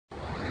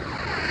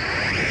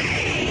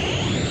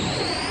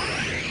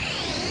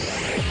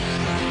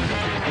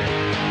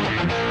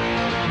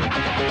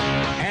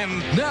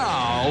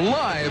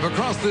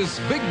this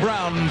big,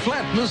 brown,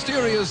 flat,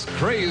 mysterious,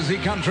 crazy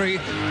country,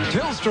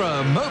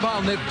 Telstra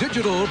Mobile Net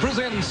Digital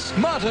presents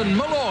Martin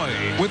Molloy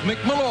with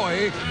Mick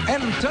Molloy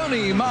and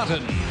Tony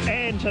Martin.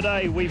 And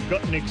today we've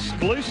got an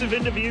exclusive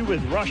interview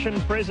with Russian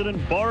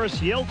President Boris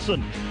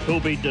Yeltsin, who'll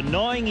be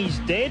denying he's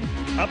dead,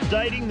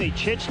 updating the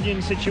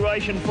Chechnyan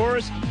situation for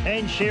us,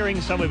 and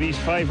sharing some of his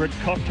favourite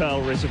cocktail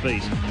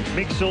recipes.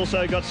 Mick's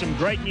also got some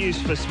great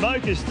news for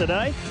smokers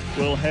today.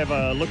 We'll have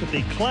a look at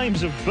the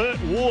claims of Burt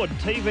Ward,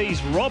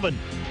 TV's Robin,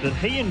 that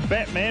he and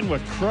Batman were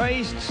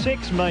crazed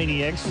sex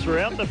maniacs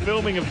throughout the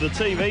filming of the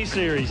TV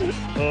series.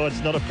 Oh, it's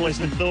not a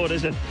pleasant thought,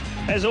 is it?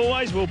 As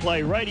always, we'll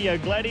play Radio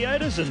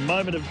Gladiators and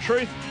Moment of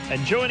Truth.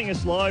 And joining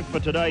us live for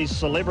today's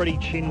Celebrity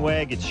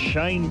Chinwag, it's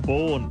Shane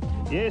Bourne.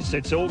 Yes,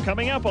 it's all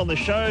coming up on the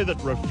show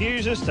that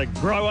refuses to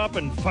grow up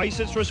and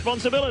face its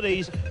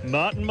responsibilities,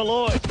 Martin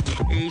Molloy.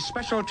 A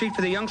special treat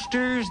for the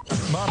youngsters.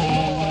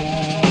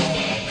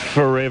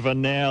 Forever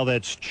now,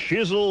 that's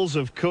Chisels,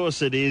 of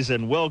course it is,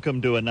 and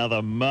welcome to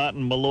another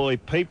Martin Molloy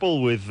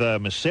People with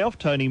myself,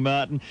 Tony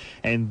Martin,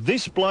 and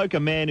this bloke, a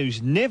man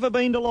who's never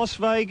been to Las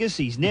Vegas,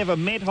 he's never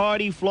met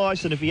Heidi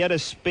Fleiss, and if he had a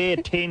spare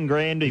 10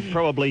 grand, he'd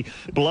probably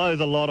blow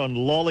the lot on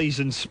lollies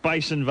and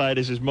Space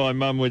Invaders, as my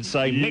mum would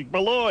say. Mick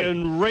Molloy.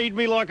 And read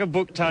me like a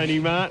book, Tony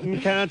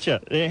Martin, can't you?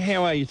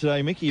 How are you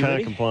today, Mick? You Can't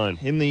ready? complain.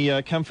 In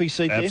the comfy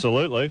seat there?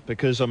 Absolutely.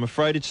 Because I'm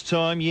afraid it's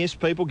time. Yes,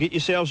 people, get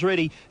yourselves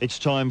ready. It's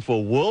time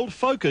for World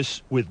Focus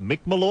with Mick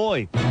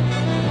Molloy.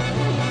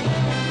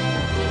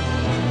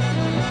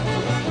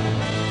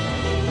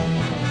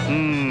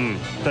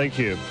 Thank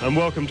you. And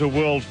welcome to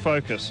World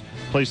Focus.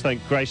 Please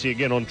thank Gracie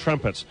again on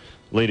trumpets,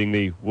 leading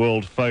the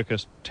World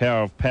Focus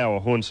Tower of Power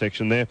horn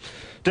section there.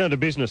 Down to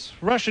business.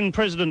 Russian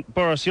President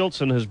Boris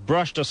Yeltsin has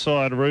brushed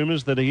aside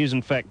rumours that he is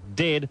in fact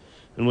dead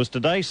and was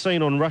today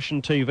seen on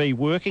Russian TV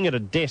working at a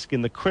desk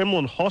in the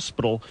Kremlin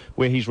hospital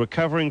where he's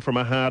recovering from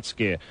a heart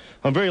scare.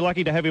 I'm very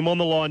lucky to have him on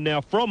the line now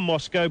from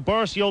Moscow.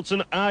 Boris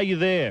Yeltsin, are you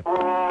there?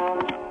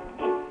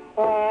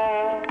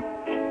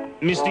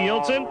 Mr.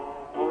 Yeltsin?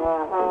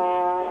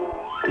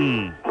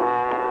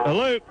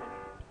 Hello?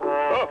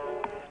 Oh,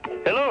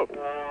 hello.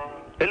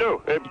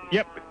 Hello.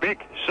 Yep. Mick,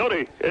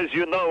 sorry. As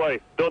you know, I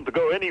don't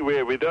go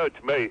anywhere without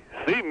my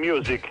theme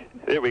music.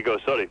 There we go.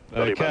 Sorry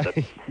about that.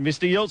 Okay.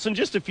 Mr. Yeltsin,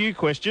 just a few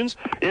questions.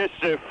 Yes,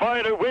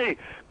 fire away,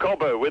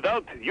 Cobber,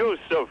 without use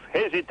of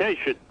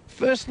hesitation.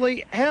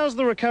 Firstly, how's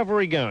the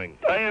recovery going?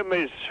 I am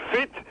as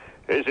fit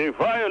as a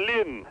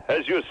violin,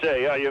 as you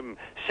say. I am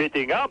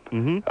sitting up.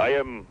 I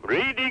am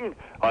reading.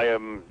 I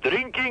am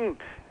drinking.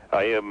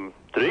 I am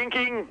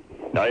drinking.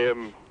 I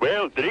am,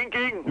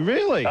 drinking.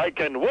 Really? I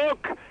can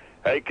walk.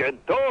 I can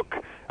talk.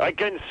 I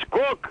can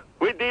squawk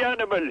with the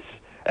animals.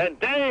 And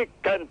they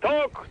can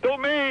talk to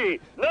me.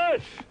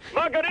 Nurse,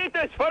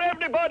 margaritas for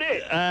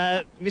everybody.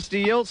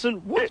 Mr.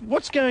 Yeltsin,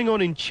 what's going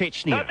on in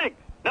Chechnya?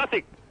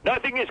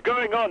 Nothing is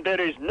going on.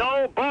 There is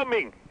no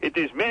bombing. It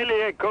is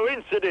merely a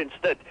coincidence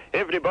that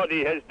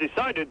everybody has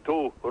decided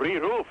to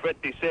re-roof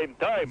at the same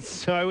time.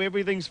 So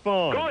everything's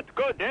fine?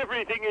 Good.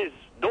 Everything is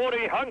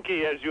dory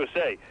hunky, as you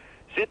say.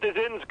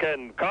 Citizens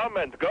can come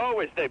and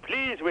go as they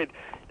please with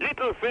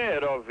little fear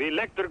of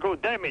electrical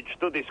damage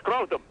to the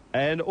scrotum.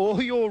 And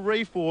all your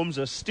reforms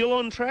are still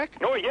on track?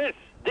 Oh, yes.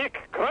 Dick,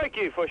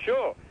 crikey, for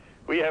sure.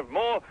 We have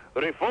more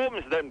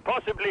reforms than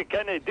possibly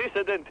can a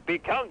dissident be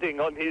counting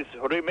on his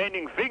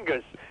remaining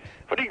fingers.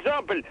 For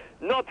example,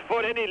 not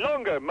for any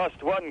longer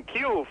must one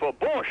queue for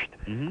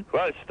borscht,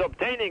 whilst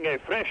obtaining a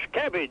fresh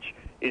cabbage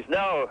is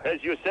now,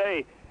 as you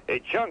say, a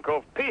chunk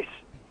of piss.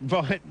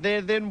 Right,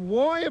 then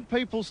why are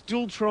people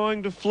still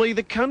trying to flee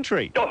the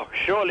country? Oh,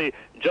 surely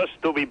just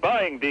to be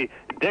buying the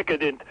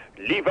decadent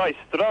Levi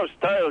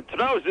Strauss-style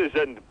trousers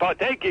and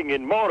partaking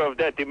in more of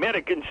that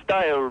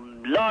American-style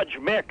large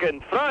mac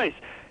and fries.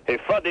 A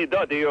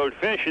fuddy-duddy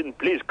old-fashioned,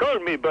 please call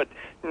me, but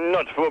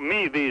not for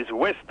me, these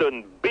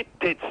Western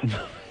bit-tits.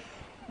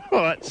 All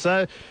right,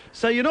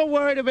 so you're not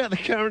worried about the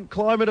current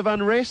climate of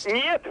unrest?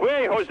 Yet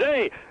way,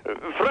 Jose,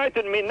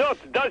 frighten me not,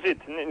 does it?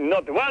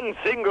 Not one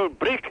single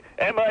brick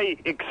am I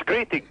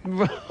excreting.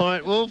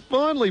 Right, well,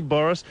 finally,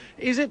 Boris,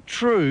 is it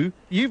true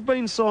you've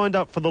been signed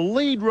up for the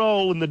lead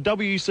role in the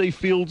W.C.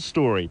 Fields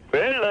story?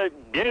 Well,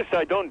 yes,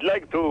 I don't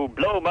like to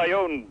blow my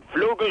own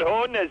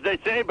flugelhorn, as they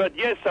say, but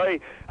yes, I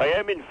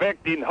am in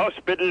fact in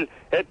hospital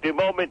at the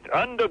moment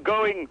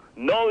undergoing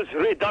nose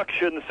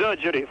reduction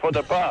surgery for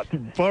the part.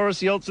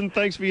 Boris Yeltsin,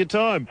 thanks for your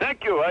time.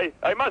 Thank you.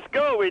 I must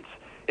go.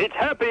 It's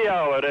happy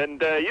hour, and,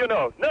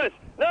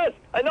 nurse,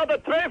 another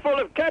tray full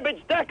of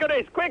cabbage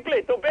daiquiris,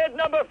 quickly, to bed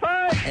number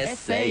 5.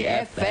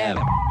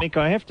 SAFM. Mick,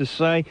 I have to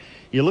say,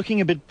 you're looking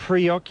a bit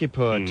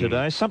preoccupied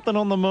today. Something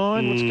on the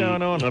mind? What's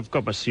going on? I've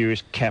got my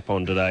serious cap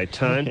on today,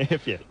 Tone.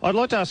 Have you? I'd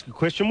like to ask a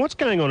question. What's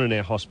going on in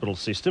our hospital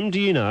system? Do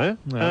you know?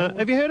 No.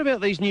 Have you heard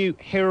about these new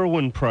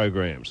heroin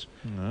programs?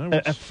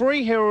 No. A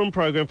free heroin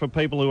program for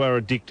people who are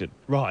addicted.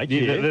 Right,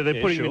 They're putting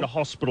them sure. into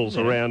hospitals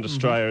around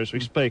Australia as we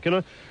speak.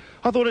 And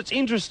I thought it's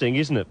interesting,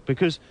 isn't it?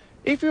 Because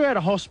if you're at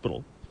a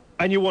hospital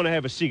and you want to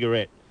have a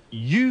cigarette,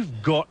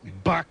 you've got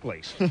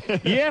Buckley's.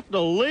 You have to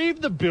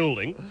leave the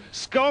building,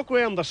 skulk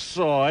round the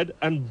side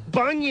and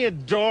bung your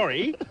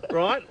dory,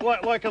 right,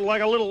 like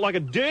a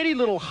dirty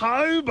little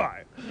hobo.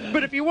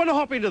 But if you want to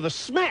hop into the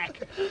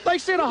smack, they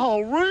set a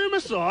whole room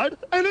aside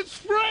and it's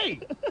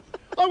free.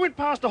 I went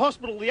past a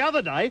hospital the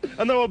other day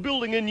and they were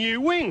building a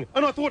new wing.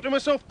 And I thought to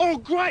myself, oh,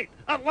 great,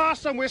 at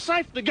last somewhere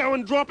safe to go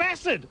and drop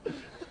acid.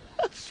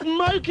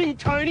 Smoking,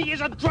 Tony,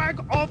 is a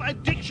drug of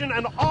addiction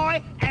and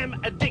I am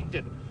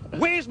addicted.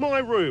 Where's my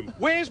room?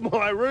 Where's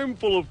my room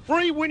full of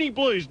free Winnie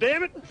Blues,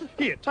 damn it?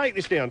 Here, take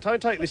this down,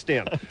 Tone, take this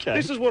down. Okay.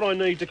 This is what I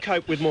need to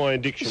cope with my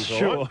addictions,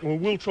 Sure. all right? Well,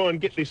 we'll try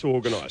and get this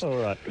organised. All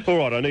right. All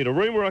right, I need a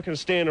room where I can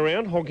stand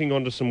around honking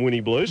onto some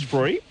Winnie Blues,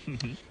 free.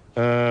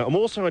 I'm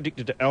also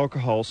addicted to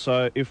alcohol,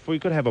 so if we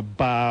could have a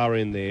bar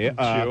in there, Sure,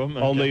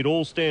 I'll okay. need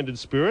all standard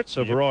spirits,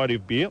 a variety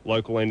of beer,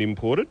 local and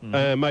imported,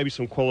 maybe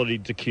some quality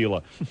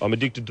tequila. I'm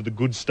addicted to the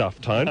good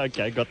stuff, Tone.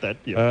 Okay, got that.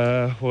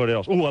 Yeah. What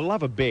else? Oh, I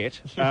love a bet.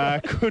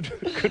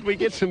 Could we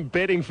get some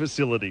betting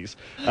facilities?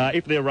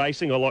 If they're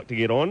racing, I like to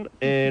get on,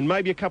 and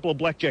maybe a couple of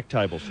blackjack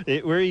tables.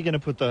 Where are you going to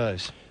put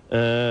those?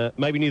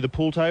 Maybe near the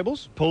pool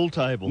tables? Pool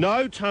table.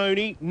 No,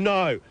 Tony,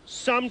 no.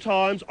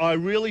 Sometimes I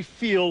really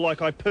feel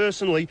like I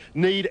personally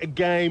need a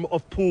game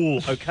of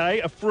pool,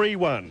 okay? A free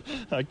one.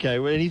 Okay,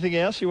 well, anything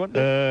else you want?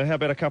 How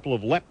about a couple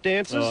of lap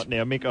dances? Oh,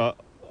 now, Mick,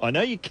 I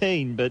know you're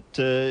keen, but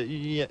are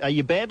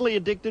you badly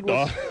addicted?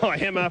 I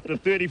am after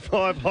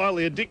 35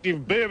 highly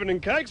addictive bourbon and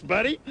cakes,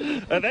 buddy.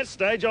 At that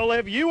stage, I'll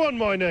have you on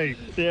my knee.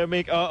 Now,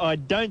 Mick, I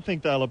don't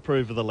think they'll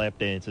approve of the lap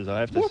dances, I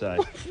have to say.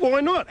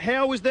 Why not?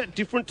 How is that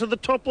different to the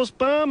topless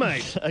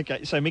barmaid?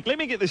 Okay, so, Mick, let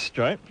me get this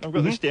straight. I've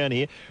got this down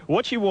here.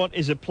 What you want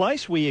is a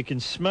place where you can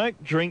smoke,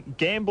 drink,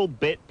 gamble,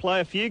 bet,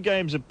 play a few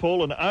games of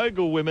pool and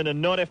ogle women and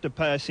not have to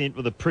pay a cent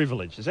with a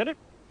privilege. Is that it?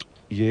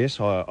 Yes,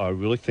 I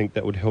really think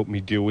that would help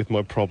me deal with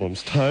my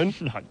problems, Tone.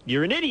 No,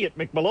 you're an idiot,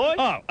 Mick Molloy.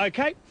 Oh,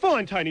 okay.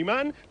 Fine, Tony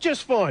Martin.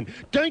 Just fine.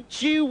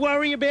 Don't you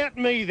worry about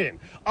me then.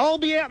 I'll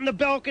be out in the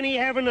balcony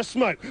having a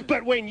smoke.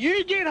 But when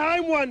you get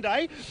home one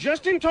day,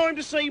 just in time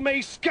to see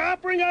me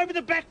scarpering over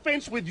the back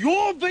fence with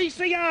your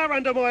VCR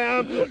under my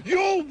arm,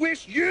 you'll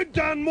wish you'd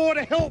done more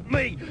to help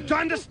me, to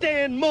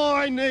understand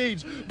my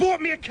needs. Bought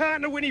me a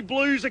carton of Winnie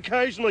Blues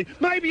occasionally,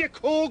 maybe a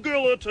call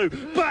girl or two.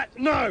 But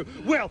no.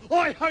 Well,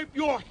 I hope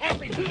you're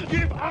happy.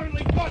 You've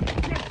only got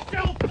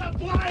yourself to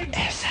blame.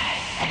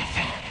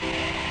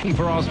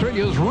 For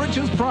Australia's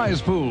richest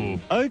prize pool.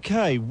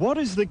 Okay, what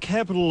is the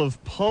capital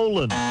of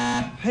Poland?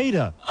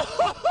 Peter.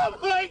 Oh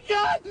my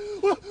God!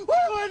 What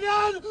have I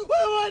done?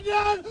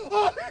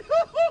 What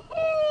have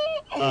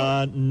I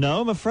done?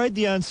 No, I'm afraid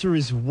the answer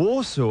is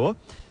Warsaw.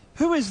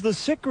 Who is the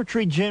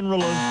Secretary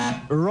General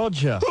of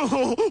Roger?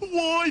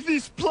 Why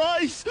this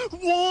place?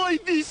 Why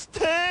this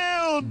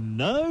town?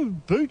 No,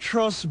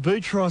 Boutros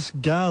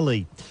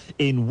Ghali.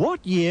 In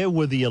what year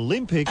were the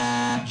Olympics,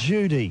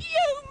 Judy?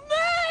 You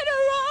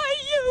murderer!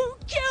 You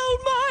killed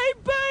my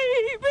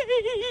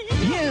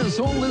baby! Yes,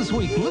 all this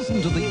week,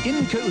 listen to the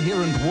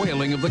incoherent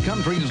wailing of the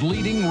country's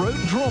leading road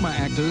trauma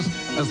actors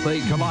as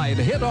they collide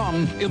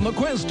head-on in the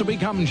quest to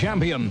become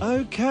champion.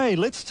 Okay,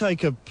 let's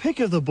take a pick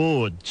of the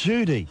board.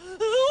 Judy.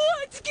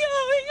 What's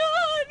going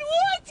on?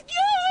 What's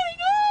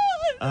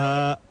going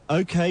on?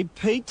 Okay,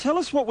 Pete, tell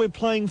us what we're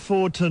playing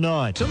for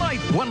tonight. Tonight,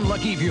 one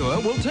lucky viewer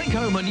will take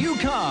home a new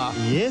car.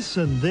 Yes,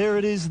 and there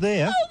it is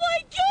there. Oh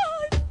my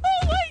God!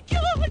 Oh my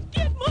God!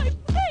 Get my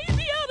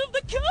baby out of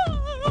the car!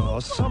 Oh,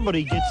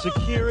 somebody get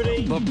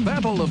security. The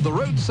Battle of the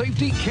Road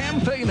Safety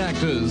Campaign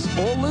Actors.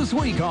 All this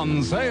week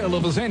on Sale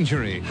of a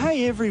Century.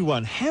 Hey,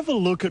 everyone, have a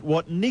look at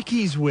what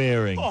Nikki's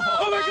wearing. Oh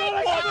my God!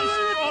 I can't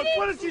believe it!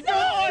 What has he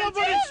done?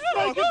 Somebody make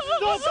it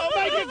stop!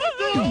 Make it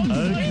stop!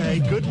 Okay,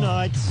 good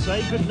night.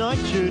 Say good night,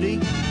 Judy.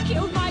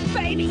 Killed my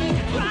baby! You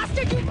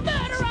bastard! You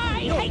murderer! I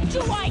hate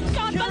you! I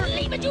can't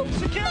believe it! You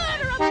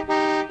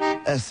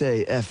murderer!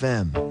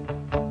 SAFM.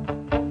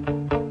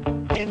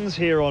 Ends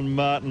here on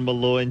Martin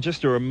Molloy, and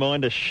just a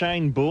reminder,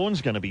 Shane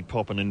Bourne's going to be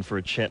popping in for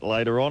a chat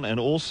later on, and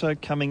also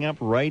coming up,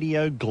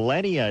 Radio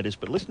Gladiators.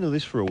 But listen to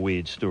this for a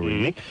weird story,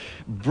 Nick.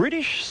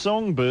 British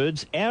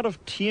songbirds out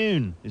of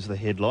tune is the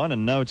headline,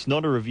 and no, it's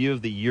not a review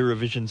of the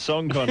Eurovision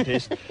Song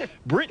Contest.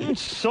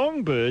 Britain's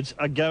songbirds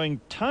are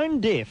going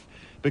tone deaf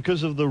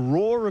because of the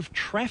roar of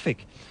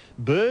traffic.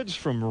 Birds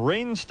from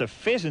wrens to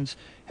pheasants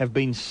have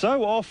been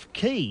so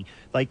off-key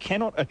they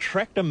cannot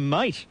attract a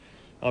mate.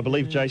 I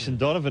believe Jason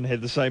Donovan had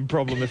the same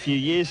problem a few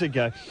years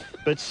ago.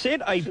 But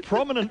said a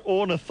prominent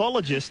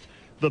ornithologist,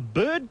 the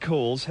bird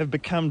calls have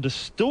become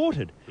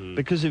distorted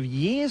because of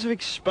years of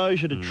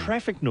exposure to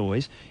traffic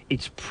noise.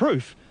 It's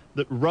proof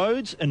that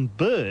roads and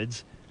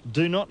birds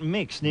do not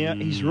mix. Now,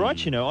 he's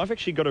right, you know. I've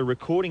actually got a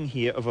recording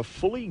here of a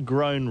fully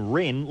grown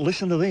wren.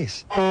 Listen to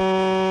this.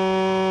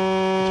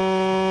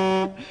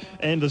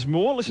 And there's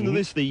more. Listen to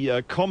this,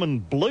 the common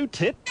blue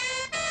tit.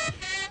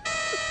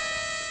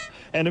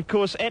 And, of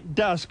course, at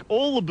dusk,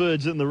 all the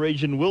birds in the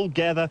region will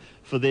gather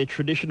for their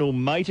traditional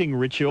mating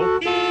ritual.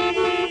 There they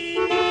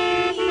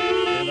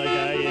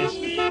go, yes.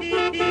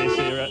 Yes,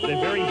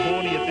 they're very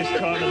horny at this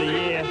time of the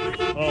year.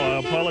 Oh, I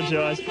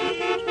apologise.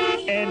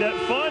 And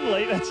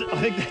finally, I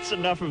think that's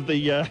enough of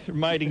the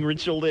mating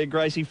ritual there,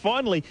 Gracie.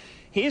 Finally,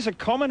 here's a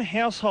common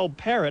household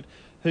parrot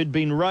who'd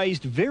been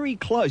raised very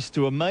close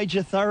to a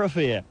major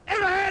thoroughfare.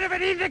 Ever heard of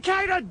an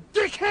indicator,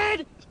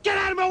 dickhead? Get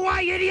out of my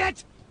way,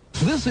 idiot!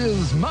 This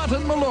is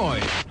Martin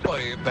Molloy.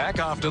 Back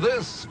after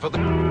this for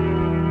the...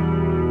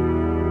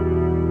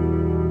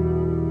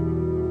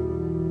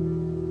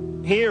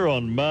 Here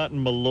on Martin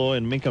Molloy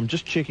and Mick, I'm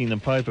just checking the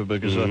paper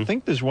because I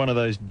think there's one of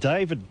those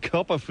David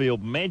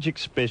Copperfield magic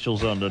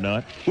specials on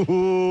tonight.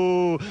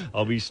 Ooh,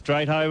 I'll be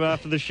straight home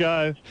after the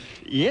show.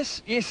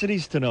 Yes, it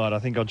is tonight. I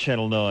think on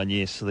Channel 9,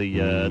 yes.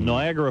 The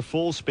Niagara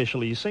Falls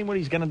special. You seen what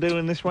he's going to do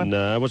in this one?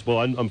 No,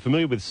 I'm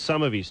familiar with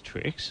some of his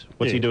tricks.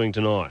 What's he doing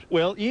tonight?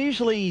 Well,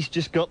 usually he's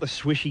just got the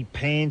swishy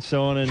pants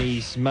on and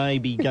he's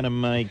maybe going to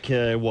make,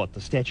 the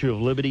Statue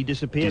of Liberty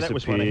disappear. That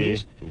was one of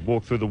his.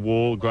 Walk through the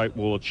wall, Great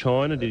Wall of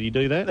China. Did he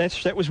do that?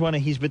 That was one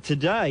of his, but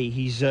today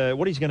he's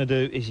what he's going to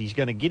do is he's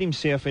going to get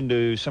himself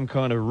into some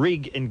kind of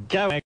rig and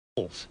go.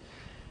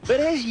 But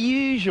as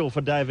usual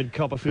for David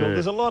Copperfield,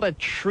 there's a lot of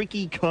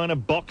tricky kind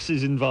of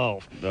boxes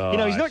involved. Oh,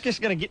 he's not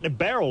just going to get in a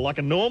barrel like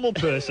a normal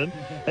person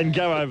and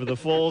go over the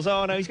falls.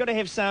 Oh, no, he's got to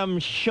have some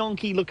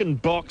shonky-looking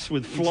box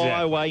with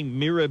flyaway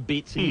mirror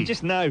bits. And you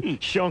just know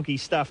shonky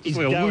stuff is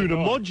like a going lunar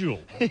on. module.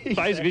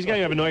 Basically, he's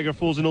going over Niagara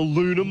Falls in a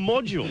lunar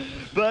module.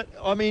 But,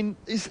 I mean,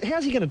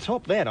 how's he going to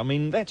top that? I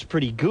mean, that's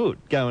pretty good,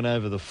 going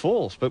over the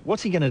falls. But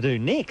what's he going to do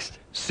next?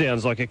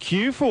 Sounds like a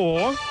cue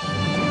for...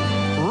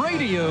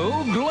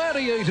 Radio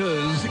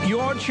Gladiators,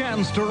 your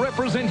chance to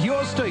represent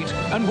your state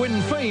and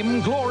win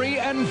fame, glory,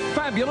 and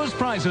fabulous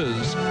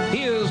prizes.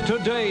 Here's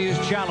today's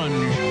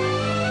challenge.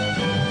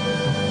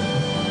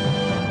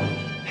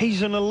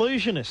 He's an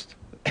illusionist.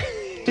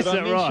 Did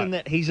I mention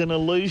that he's an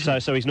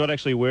illusionist? So he's not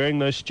actually wearing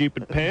those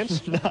stupid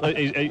pants? No.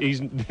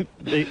 He's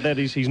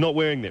not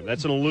wearing them.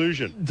 That's an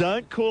illusion.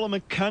 Don't call him a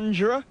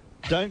conjurer.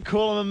 Don't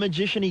call him a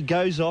magician. He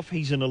goes off.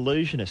 He's an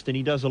illusionist, and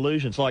he does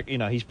illusions. Like,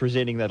 he's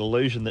presenting that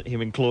illusion that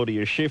him and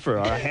Claudia Schiffer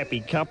are a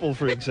happy couple,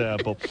 for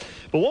example.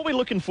 But what we're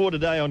looking for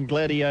today on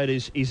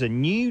Gladiators is a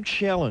new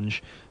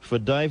challenge for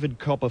David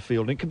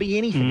Copperfield. It could be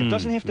anything. It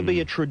doesn't have to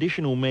be a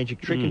traditional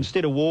magic trick.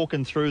 Instead of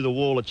walking through the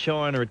Wall of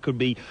China, it could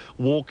be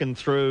walking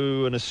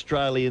through an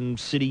Australian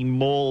city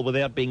mall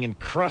without being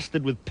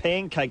encrusted with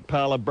pancake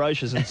parlour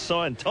brochures and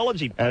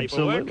Scientology paperwork.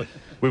 Absolutely.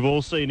 We've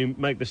all seen him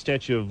make the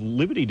Statue of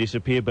Liberty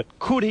disappear, but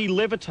could he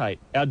levitate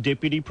our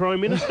Deputy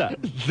Prime Minister?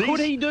 Could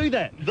he do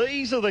that?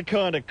 These are the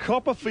kind of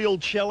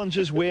Copperfield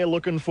challenges we're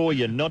looking for.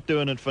 You're not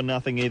doing it for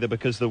nothing either,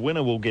 because the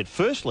winner will get,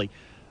 firstly,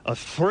 a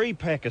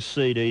 3-pack of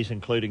CDs,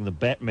 including the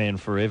Batman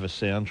Forever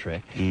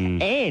soundtrack.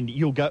 And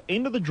you'll go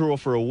into the draw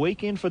for a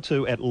weekend for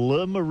 2 at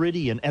Le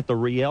Méridien at the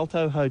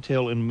Rialto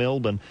Hotel in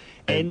Melbourne.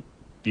 And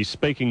you're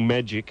speaking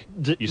magic.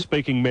 You're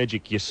speaking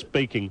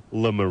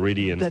Le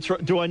Méridien. That's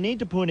right. Do I need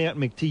to point out,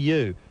 Mick, to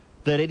you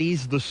that it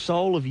is the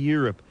soul of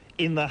Europe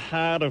in the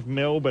heart of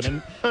Melbourne?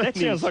 And that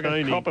sounds like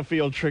a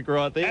Copperfield trick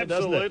right there,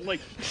 Absolutely.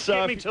 doesn't it? So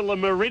get me to Le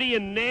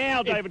Méridien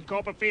now, David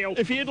Copperfield.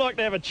 If you'd like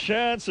to have a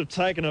chance of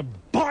taking a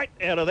bite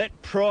out of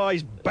that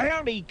prize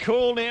bounty,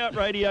 call now at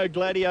Radio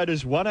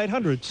Gladiators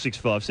 1800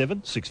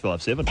 657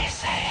 657.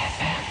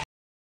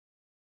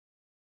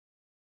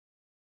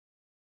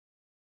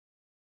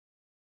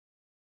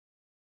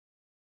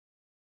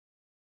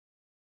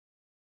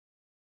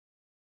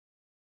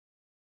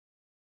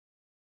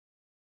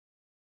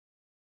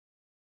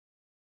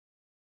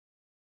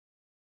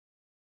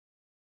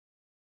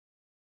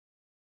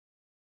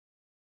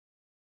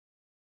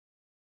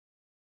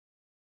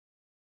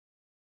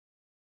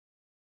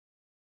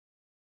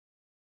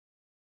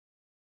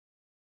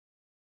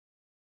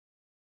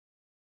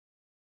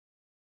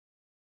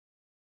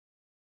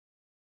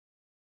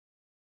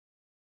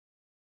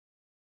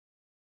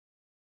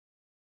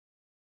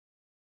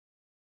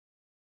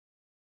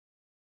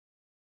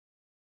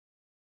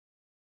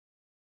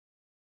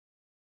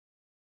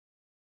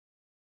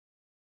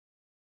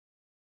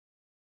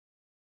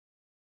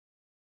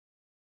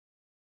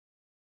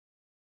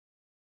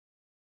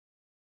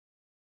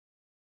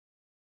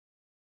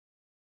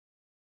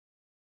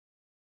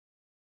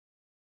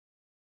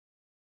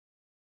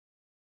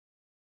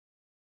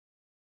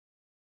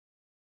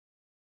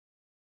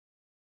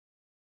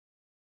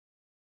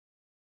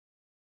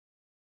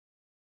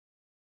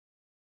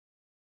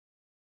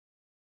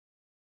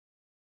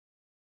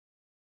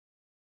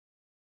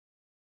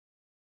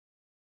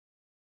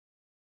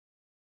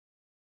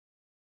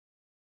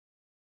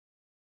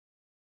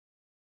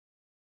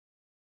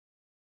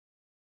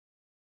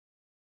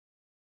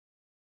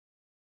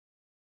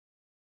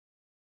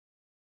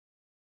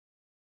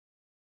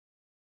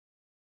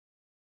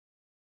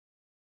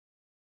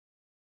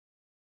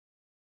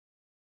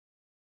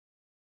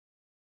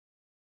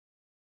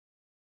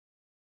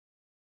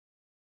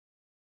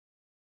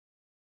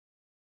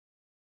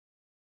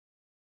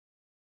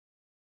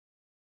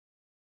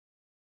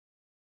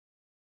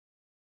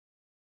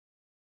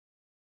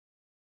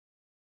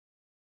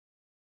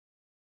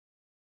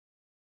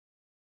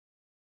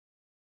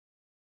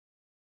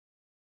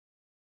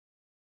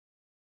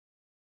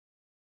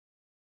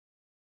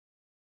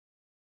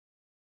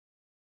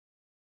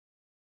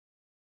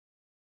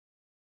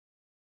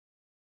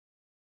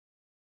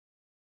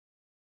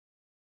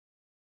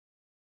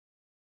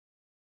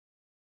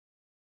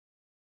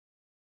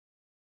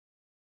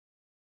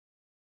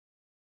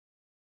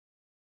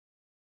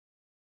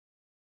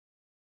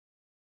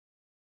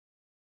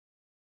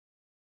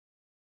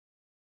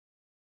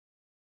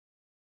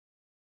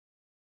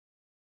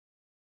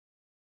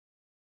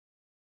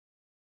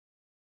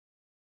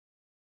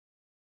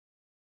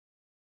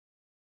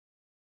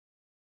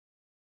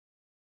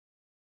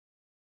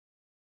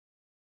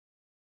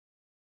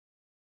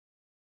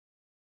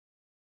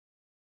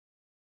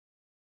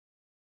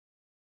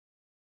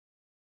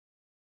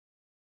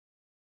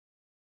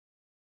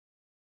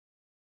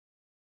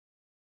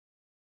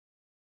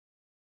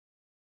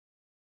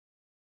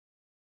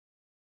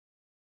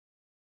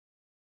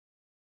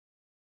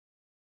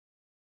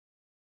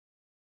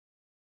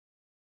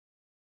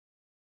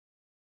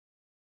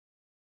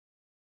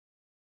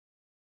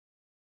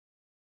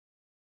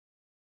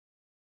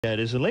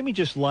 Gladiators, and let me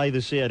just lay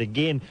this out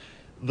again.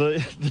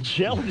 The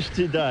challenge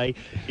today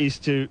is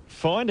to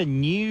find a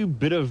new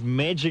bit of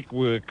magic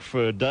work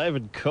for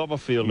David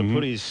Copperfield to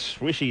put his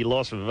swishy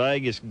Las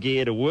Vegas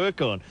gear to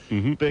work on,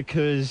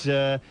 because,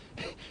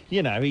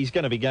 you know, he's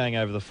going to be going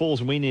over the falls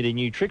and we need a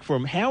new trick for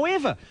him.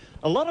 However,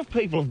 a lot of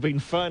people have been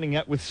phoning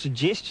up with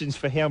suggestions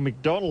for how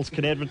McDonald's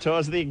can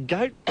advertise their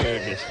goat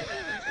burgers.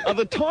 Are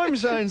the time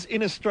zones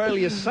in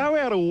Australia so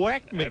out of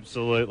whack, Mick?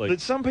 Absolutely. That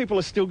some people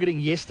are still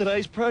getting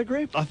yesterday's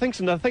program? I think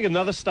so. I think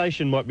another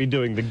station might be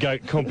doing the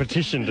goat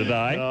competition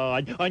today. Oh,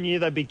 I knew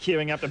they'd be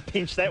queuing up to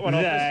pinch that one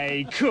off.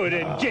 They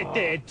couldn't get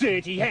their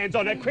dirty hands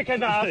on it quick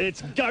enough.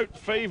 It's goat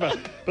fever.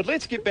 But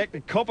let's get back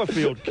to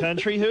Copperfield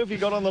country. Who have you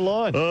got on the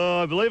line?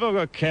 I believe I've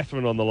got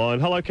Catherine on the line.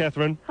 Hello,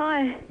 Catherine.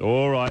 Hi.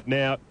 All right.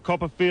 Now,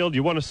 Copperfield,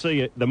 you want to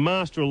see the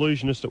master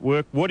illusionist at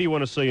work. What do you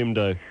want to see him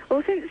do?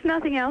 Well, since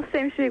nothing else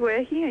seems to be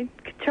working,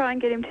 I could try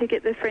and get him to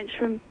get the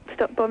Frenchmen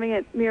stop bombing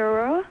at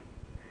Mururoa.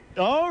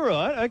 All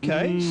right,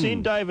 okay.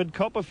 Send David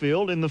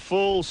Copperfield in the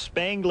full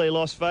spangly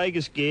Las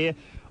Vegas gear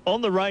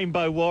on the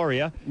Rainbow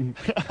Warrior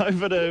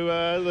over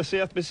to the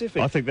South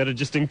Pacific. I think that'd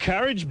just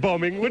encourage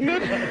bombing, wouldn't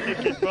it? I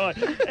think it's right.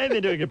 And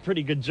they're doing a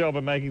pretty good job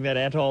of making that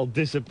atoll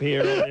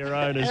disappear on their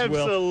own as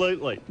well.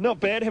 Absolutely. Not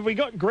bad. Have we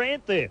got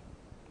Grant there?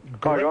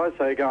 Hi guys,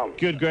 how you going?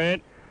 Good,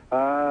 Grant.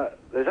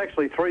 There's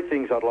actually three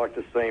things I'd like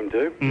to see him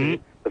do.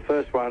 The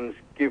first one's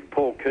give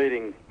Paul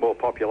Keating more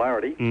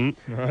popularity.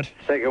 Right.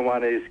 Second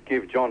one is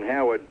give John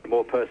Howard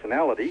more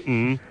personality.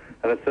 And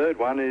the third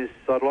one is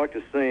I'd like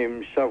to see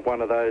him shove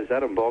one of those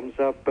atom bombs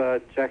up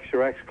Jack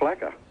Chirac's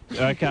clacker.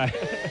 Okay.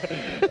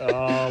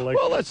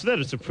 Well, that's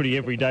a pretty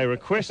everyday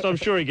request. I'm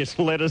sure he gets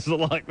letters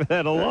like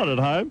that a lot at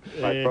home.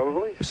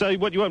 Probably. So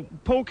what, you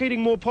want Paul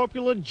Keating more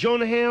popular,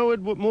 John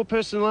Howard with more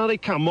personality?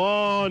 Come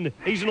on.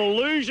 He's an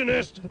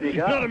illusionist,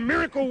 not a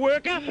miracle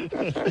worker.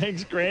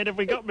 Thanks, Grant. Have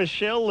we got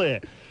Michelle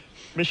there?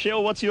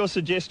 Michelle, what's your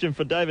suggestion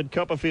for David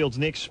Copperfield's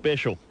next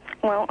special?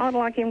 Well, I'd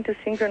like him to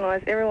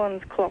synchronise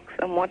everyone's clocks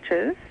and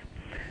watches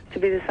to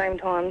be the same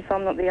time, so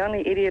I'm not the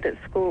only idiot at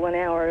school an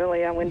hour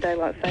earlier when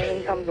daylight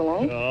saving comes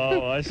along.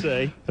 Oh, I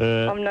see.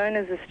 I'm known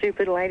as the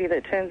stupid lady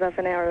that turns up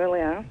an hour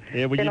earlier.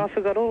 Yeah, well, then I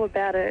forgot all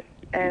about it,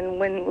 and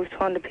when it was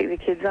time to pick the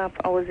kids up,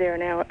 I was there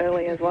an hour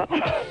early as well.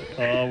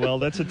 Oh, well,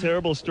 that's a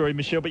terrible story,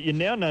 Michelle, but you're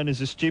now known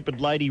as a stupid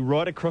lady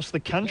right across the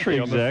country,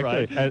 I'm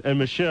afraid. And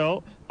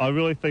Michelle, I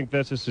really think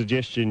that's a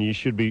suggestion. You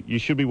should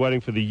be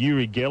waiting for the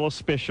Uri Geller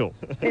special.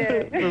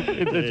 Yeah.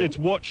 It's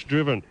watch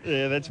driven.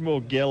 Yeah, that's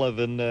more Geller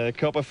than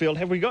Copperfield.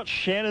 Have we got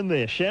Shannon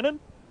there? Shannon?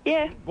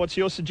 Yeah. What's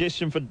your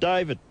suggestion for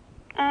David?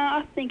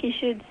 I think he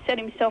should set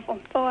himself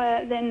on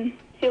fire, then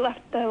he'll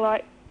have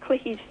to,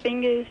 click his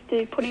fingers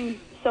to put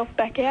himself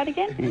back out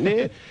again.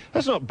 Yeah,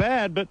 that's not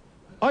bad, but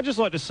I'd just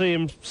like to see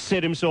him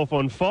set himself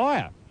on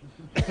fire.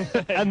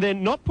 And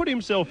then not put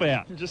himself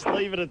out. Just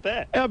leave it at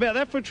that. How about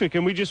that for a trick?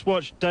 And we just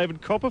watched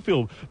David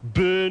Copperfield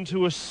burn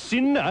to a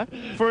cinder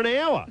for an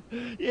hour.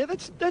 Yeah,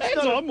 that's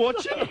not... I'm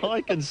watching.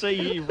 I can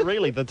see you,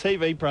 really, the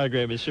TV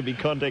programmers should be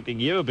contacting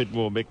you a bit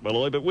more, Mick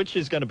Molloy, but which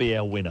is going to be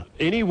our winner?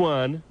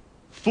 Anyone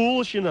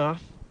foolish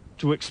enough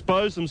to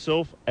expose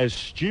themselves as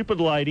stupid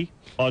lady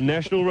on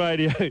national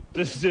radio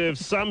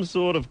deserves some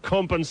sort of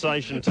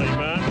compensation,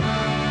 T-Mark.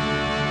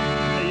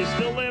 Are you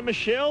still there,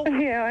 Michelle?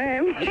 Yeah, I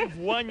am. You've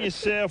won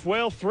yourself,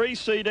 3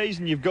 CDs,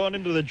 and you've gone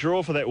into the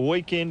draw for that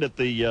weekend at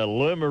the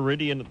Le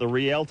Meridian at the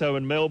Rialto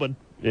in Melbourne.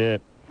 Yeah.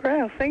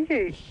 Wow, thank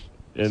you.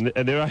 And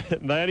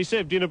they only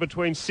serve dinner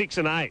between 6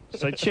 and 8,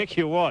 so check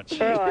your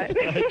watch. All right.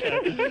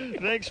 Okay.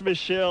 Thanks,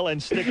 Michelle,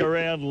 and stick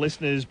around,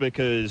 listeners,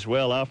 because,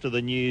 well, after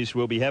the news,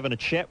 we'll be having a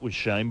chat with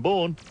Shane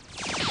Bourne.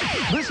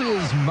 This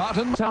is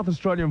Martin, South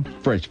Australian.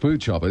 Fresh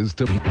food shoppers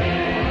to...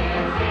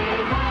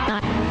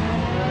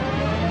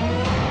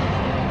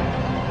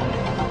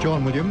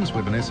 John Williams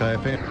with an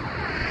SAFM.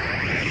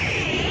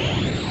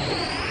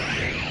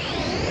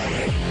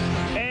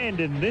 And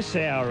in this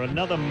hour,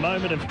 another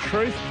moment of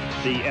truth,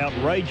 the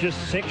outrageous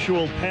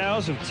sexual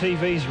powers of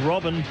TV's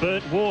Robin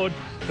Burt Ward.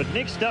 But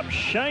next up,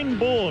 Shane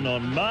Bourne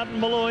on Martin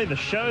Molloy, the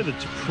show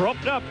that's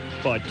propped up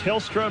by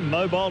Telstra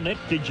Mobile Net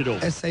Digital.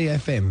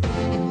 SAFM.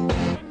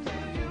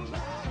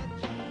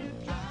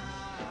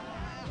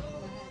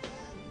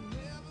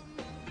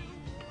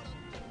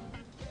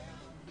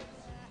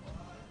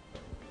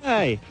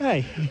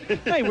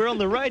 Hey, we're on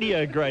the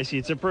radio, Gracie.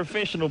 It's a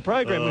professional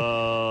program.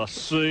 Oh,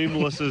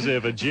 seamless as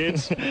ever,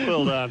 gents.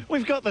 Well done.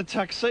 We've got the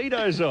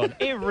tuxedos on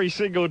every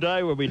single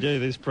day when we do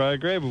this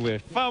program, and we're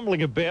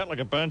fumbling about like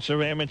a bunch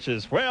of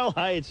amateurs. Well,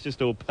 hey, it's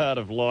just all part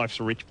of life's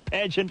rich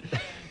pageant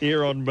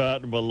here on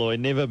Martin Molloy.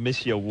 Never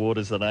Miss Your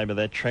Water's the name of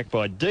that track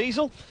by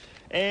Diesel.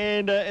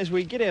 And as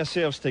we get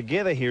ourselves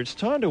together here, it's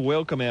time to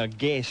welcome our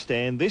guest.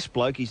 And this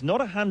bloke, he's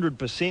not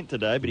 100%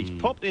 today, but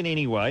he's popped in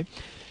anyway.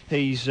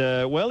 He's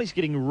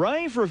getting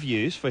rave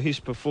reviews for his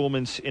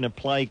performance in a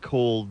play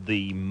called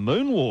The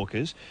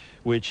Moonwalkers,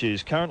 which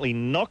is currently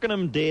knocking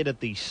him dead at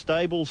the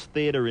Stables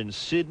Theatre in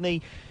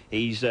Sydney.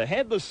 He's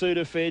had the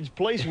Sudafeds.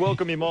 Please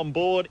welcome him on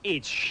board.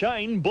 It's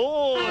Shane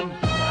Bourne.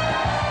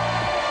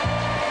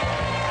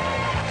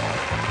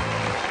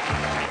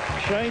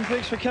 Shane,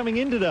 thanks for coming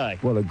in today.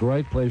 Well, a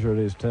great pleasure it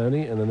is,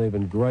 Tony, and an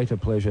even greater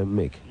pleasure,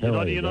 Mick.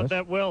 You're not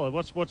that well.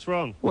 What's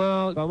wrong?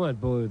 Well, I won't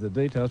bore you with the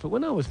details, but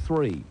when I was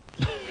 3,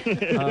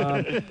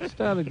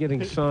 started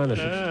getting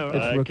sinuses.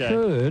 It's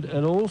recurred,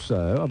 and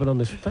also I've been on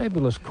this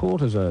fabulous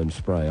cortisone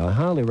spray. I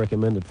highly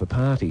recommend it for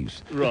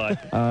parties. Right.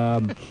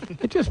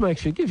 It just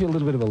gives you a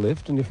little bit of a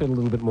lift, and you feel a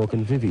little bit more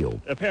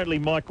convivial. Apparently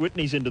Mike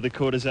Whitney's into the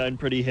cortisone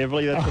pretty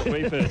heavily. That's what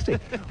we've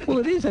heard. Well,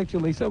 it is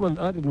actually.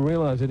 I didn't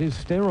realise it is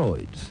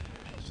steroids.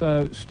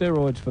 So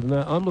steroids for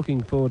the... I'm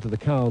looking forward to the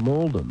Carl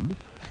Malden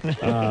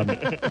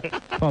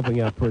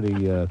popping up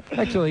pretty...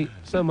 Actually,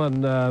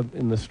 someone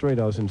in the street,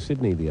 I was in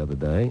Sydney the other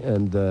day,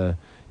 and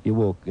you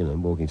walk,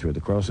 walking through the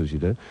crosses you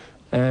do,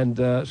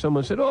 and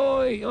someone said,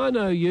 "Oi, I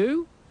know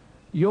you.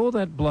 You're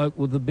that bloke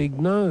with the big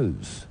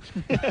nose."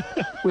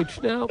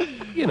 Which now,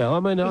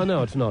 I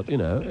know it's not,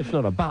 it's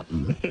not a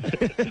button.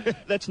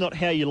 That's not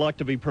how you like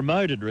to be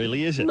promoted,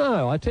 really, is it?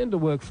 No, I tend to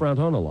work front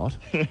on a lot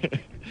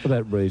for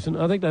that reason.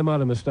 I think they might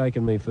have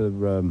mistaken me for...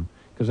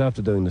 because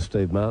after doing the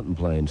Steve Martin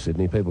play in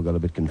Sydney, people got a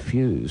bit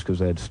confused because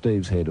they had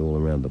Steve's head all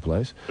around the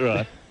place.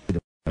 Right.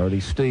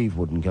 Already Steve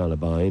wouldn't kind of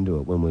buy into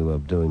it when we were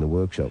doing the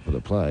workshop for the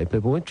play.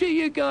 People went,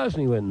 "Gee, you guys,"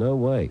 and he went, "No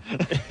way."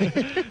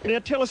 Now,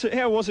 tell us,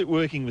 how was it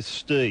working with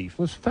Steve? It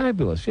was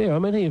fabulous, yeah. I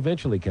mean, he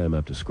eventually came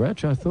up to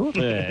scratch, I thought.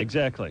 Yeah,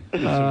 exactly.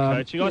 Some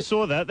coaching. I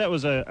saw that. That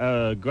was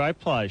a great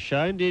play,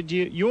 Shane.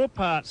 Your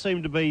part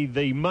seemed to be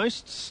the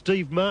most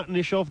Steve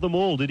Martin-ish of them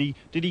all. Did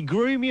he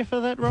groom you for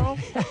that role?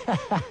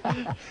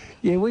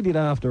 Yeah, we did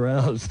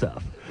after-hours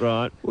stuff.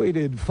 Right. We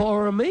did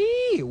for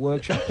me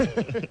workshops.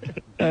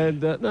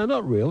 And, no,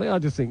 not really. I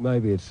just think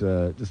maybe it's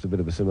just a bit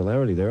of a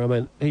similarity there. I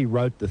mean, he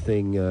wrote the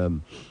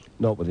thing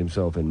not with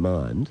himself in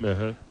mind.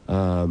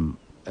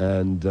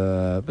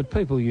 But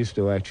people used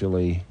to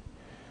actually...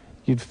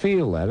 You'd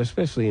feel that,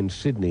 especially in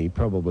Sydney,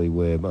 probably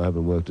where I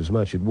haven't worked as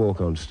much. You'd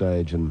walk on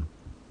stage and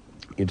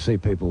you'd see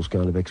people's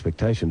kind of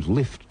expectations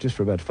lift just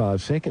for about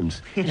 5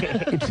 seconds.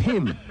 It's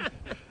him.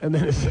 And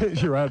then as soon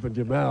as you opened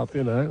your mouth,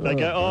 They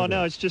go, "Oh,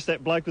 no, it's just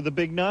that bloke with the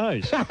big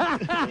nose."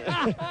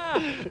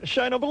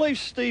 Shane, I believe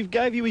Steve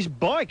gave you his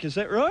bike, is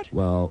that right?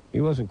 Well,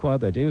 he wasn't quite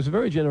that. He was a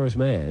very generous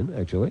man,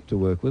 actually, to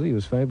work with. He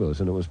was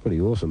fabulous, and it was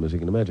pretty awesome, as you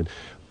can imagine.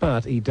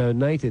 But he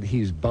donated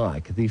his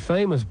bike, the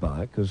famous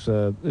bike, because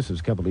this was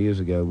a couple of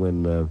years ago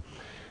when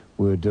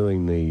we were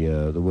doing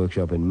the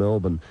workshop in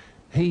Melbourne.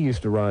 He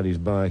used to ride his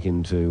bike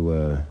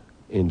into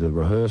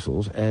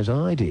rehearsals, as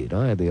I did.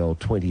 I had the old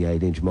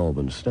 28-inch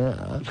Melbourne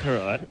Star.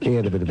 Right. He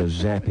had a bit of a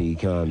zappy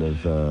kind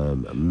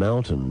of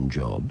mountain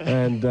job.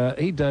 And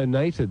he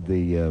donated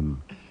the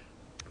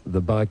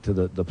bike to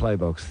the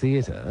Playbox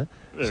Theatre.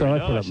 So I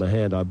put up my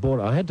hand. I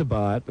had to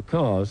buy it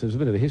because there's a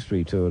bit of a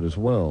history to it as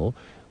well.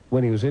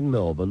 When he was in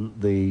Melbourne,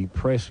 the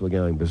press were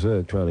going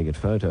berserk trying to get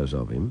photos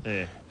of him.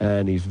 Yeah.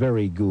 And he's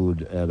very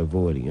good at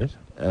avoiding it.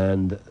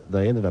 And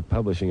they ended up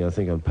publishing, I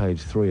think, on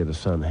page 3 of the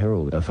Sun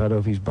Herald, a photo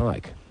of his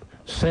bike.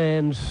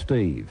 Sans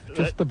Steve,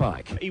 just the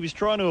bike. He was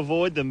trying to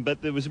avoid them,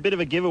 but there was a bit of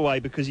a giveaway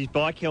because his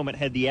bike helmet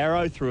had the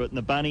arrow through it and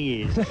the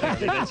bunny ears.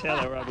 That's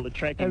how they were able to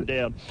track him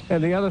down.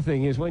 And the other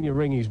thing is, when you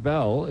ring his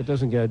bell, it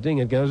doesn't go ding,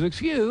 it goes,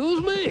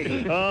 "Excuse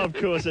me." Oh, of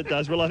course it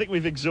does. Well, I think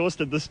we've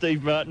exhausted the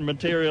Steve Martin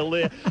material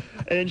there.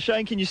 And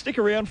Shane, can you stick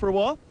around for a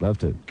while? Love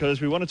to.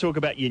 Because we want to talk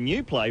about your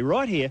new play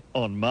right here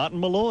on Martin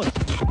Molloy.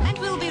 And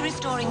we'll be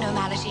restoring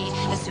normality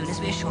as soon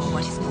as we're sure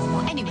what is normal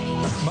anyway.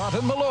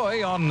 Martin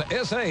Molloy on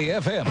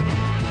SAFM.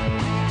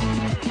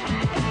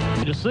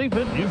 To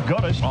Seaford, you've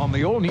got us. On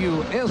the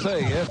all-new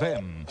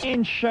SAFM.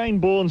 And Shane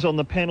Bourne's on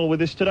the panel with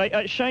us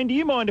today. Shane, do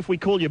you mind if we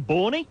call you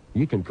Bourney?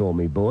 You can call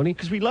me Bourne.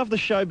 Because we love the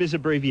showbiz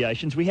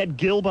abbreviations. We had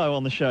Gilbo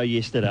on the show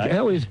yesterday.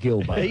 How is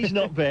Gilbo? He's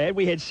not bad.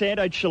 We had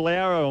Santo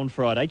Chilauro on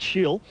Friday,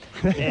 Chill.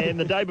 And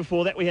the day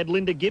before that we had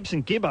Linda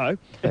Gibson, Gibbo.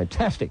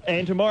 Fantastic.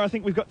 And tomorrow I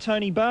think we've got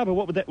Tony Barber.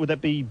 Would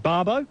that be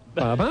Barbo?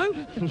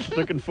 Barbo?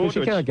 Looking forward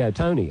to it. You can't go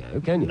Tonio,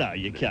 can you? No,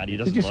 you can't. He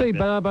doesn't. Did you see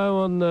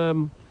Barbo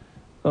on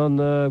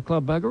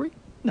Club Buggery?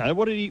 No,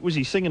 was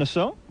he singing a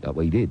song? Oh,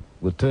 well, he did,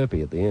 with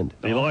Turpie at the end.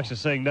 He likes to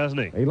sing, doesn't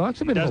he? He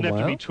likes a bit of a Doesn't have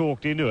to wail. be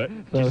talked into it.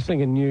 They were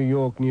singing New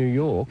York, New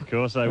York. Of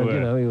course they and,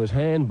 were. He was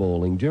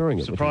handballing during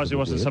it. Surprised it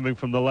wasn't something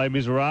from the Les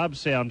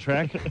Miserables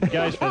soundtrack.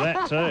 Goes for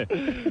that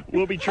too.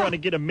 We'll be trying to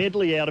get a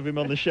medley out of him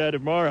on the show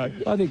tomorrow.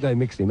 I think they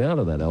mixed him out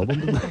of that album,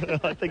 didn't they?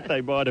 I think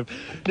they might have.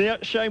 Now,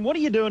 Shane, what are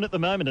you doing at the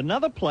moment?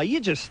 Another play?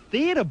 You're just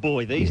theatre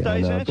boy these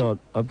days, aren't you?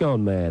 I've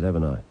gone mad,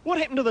 haven't I? What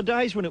happened to the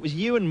days when it was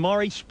you and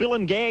Maury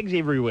spilling gags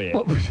everywhere?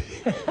 What was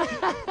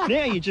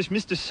Now you're just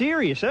Mr.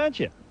 Serious, aren't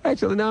you?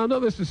 Actually, no, I'm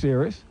not Mr.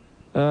 Serious.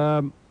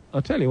 I'll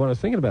tell you what I was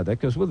thinking about that,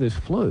 because with this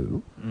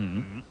flu,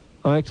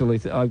 I actually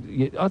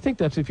I think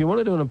that's, if you want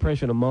to do an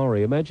impression of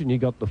Maury, imagine you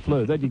got the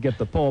flu, then you get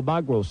the poor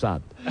bugwell,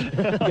 son.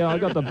 Yeah, I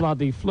got the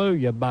bloody flu,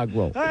 you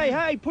bugwell.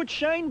 Hey, put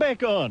Shane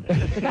back on.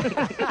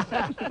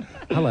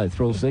 Hello,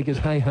 thrill seekers.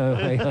 Hey ho,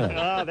 hey ho.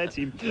 Ah, that's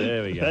him.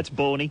 There we go. That's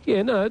Bourney.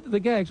 Yeah, no, the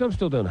gags, I'm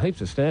still doing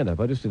heaps of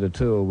stand-up. I just did a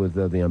tour with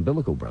the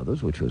Umbilical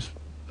Brothers, which was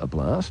a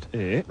blast.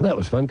 Yeah. That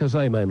was fun, because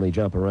they mainly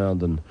jump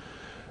around and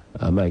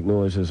make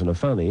noises and are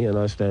funny, and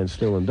I stand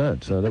still and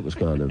don't. So that was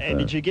kind of... And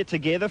did you get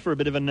together for a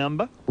bit of a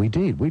number? We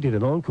did. We did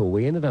an encore.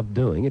 We ended up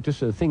doing it.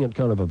 Just a thing that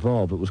kind of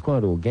evolved. It was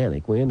quite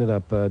organic. We ended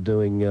up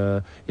doing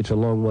It's a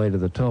Long Way to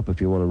the Top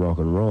If You Want to Rock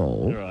and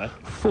Roll. Right.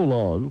 Full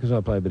on, because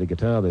I play a bit of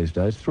guitar these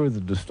days, through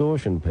the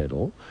distortion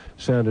pedal.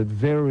 Sounded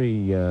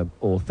very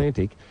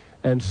authentic.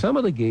 And some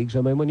of the gigs,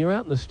 I mean, when you're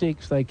out in the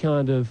sticks, they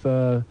kind of...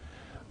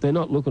 they're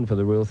not looking for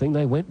the real thing.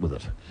 They went with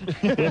it.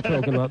 We're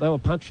talking like they were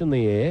punching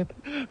the air.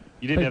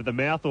 You didn't have the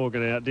mouth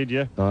organ out, did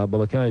you?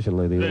 Well,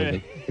 occasionally the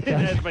organ. It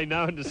has been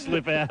known to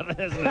slip out,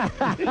 hasn't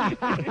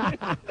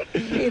it?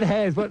 It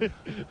has, but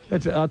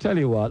I'll tell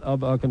you what,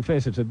 I'll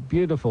confess, it's a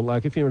beautiful,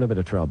 like if you're in a bit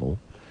of trouble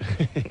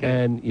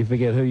and you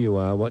forget who you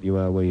are, what you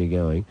are, where you're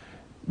going,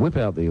 whip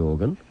out the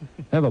organ,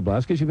 have a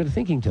blast, gives you a bit of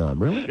thinking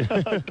time, really.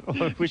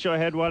 I wish I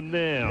had one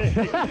now.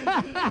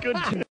 Good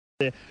to know.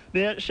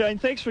 Now, Shane,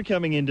 thanks for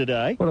coming in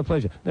today. What a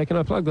pleasure. Now, can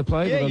I plug the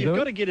play that I'm doing? Yeah, you've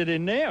got to get it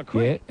in now,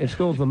 quick. Yeah, it's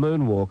called The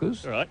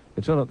Moonwalkers. All right.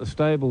 It's on at the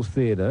Stables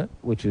Theatre,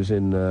 which is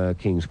in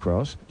King's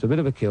Cross. It's a bit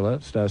of a killer.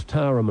 It stars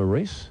Tara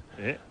Maurice.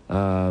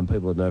 Yeah.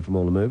 People would know from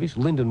all the movies.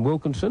 Lyndon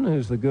Wilkinson,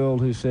 who's the girl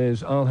who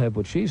says, I'll have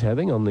what she's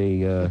having on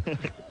the,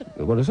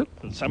 what is it?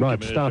 Some right,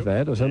 commercial. stuff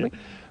ad or something. Yeah.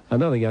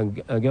 Another young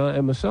guy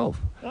and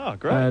myself. Oh,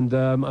 great. And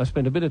I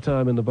spent a bit of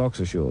time in the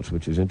boxer shorts,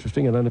 which is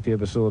interesting. I don't know if you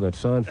ever saw that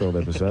Seinfeld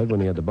episode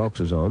when he had the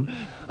boxers on.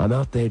 I'm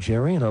out there,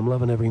 Jerry, and I'm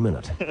loving every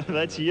minute.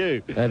 That's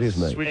you. That is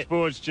me.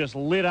 Switchboard's just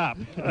lit up.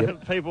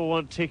 Yep. People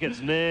want tickets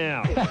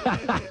now.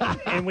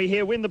 And we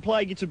hear when the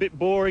play gets a bit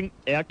boring,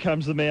 out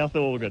comes the mouth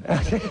organ.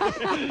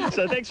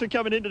 So thanks for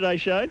coming in today,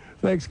 Shane.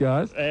 Thanks,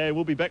 guys.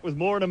 We'll be back with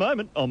more in a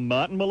moment on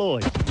Martin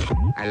Molloy.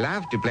 I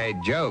love to play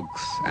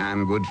jokes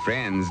on good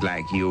friends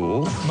like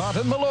you.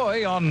 Martin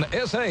Molloy on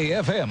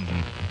SAFM.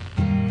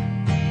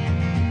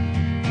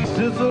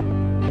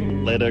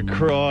 Let her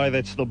cry.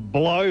 That's the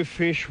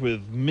Blowfish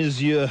with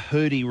Monsieur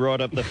Hootie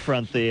right up the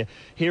front there.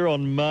 Here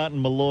on Martin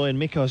Molloy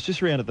and Mick, I was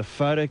just around at the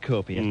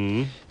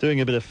photocopier,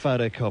 doing a bit of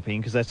photocopying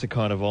because that's the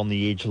kind of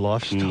on-the-edge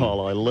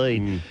lifestyle I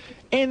lead.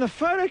 And the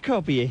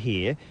photocopier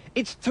here,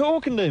 it's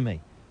talking to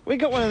me. We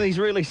got one of these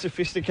really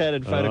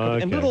sophisticated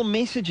photocopiers, and little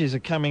messages are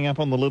coming up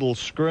on the little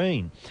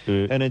screen,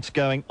 and it's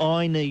going,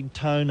 I need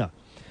toner.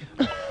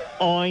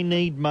 I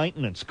need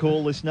maintenance.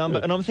 Call this number.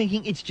 And I'm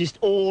thinking, it's just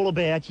all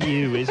about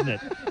you, isn't it?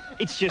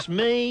 It's just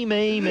me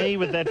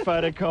with that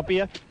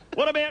photocopier.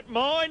 What about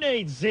my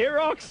needs,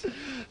 Xerox?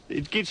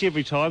 It gets you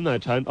every time, though,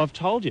 Tone. I've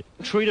told you.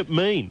 Treat it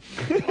mean.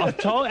 I've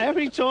told how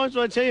many times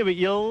do I tell you, but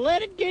you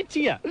let it get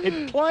to you.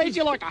 It plays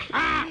you like a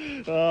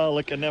harp. Oh,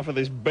 look, enough of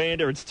this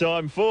banter. It's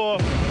time for...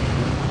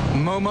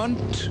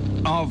 Moment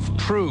of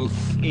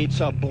Truth.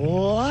 It's a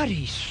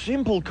bloody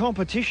simple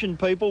competition,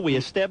 people. We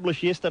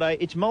established yesterday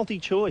it's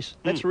multi-choice.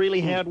 That's really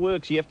how it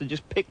works. You have to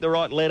just pick the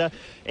right letter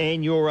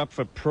and you're up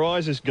for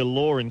prizes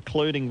galore,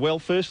 including, well,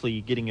 firstly,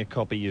 you're getting a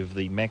copy of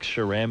the Max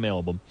Sharam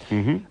album, A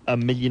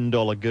 $1 Million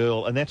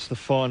Girl, and that's the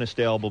finest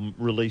album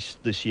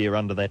released this year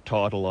under that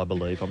title, I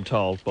believe, I'm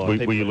told. By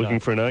Were you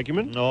looking for an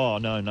argument? Oh,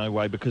 no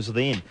way, because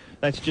then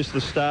that's just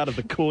the start of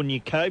the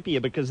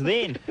cornucopia, because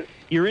then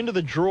you're into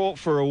the draw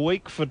for a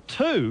week for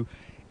two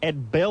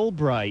at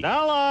Belbrae.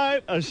 Hello!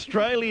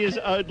 Australia's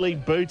only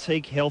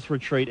boutique health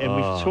retreat. And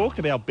we've talked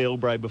about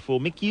Belbrae before.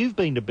 Mick, you've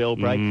been to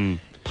Belbrae.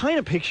 Paint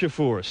a picture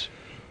for us.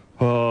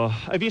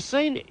 Have you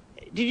seen...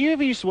 Did you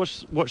ever used to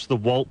watch the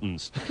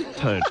Waltons,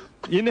 Tone?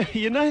 You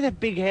know that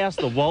big house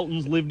the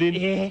Waltons lived in?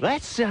 Yeah.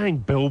 That's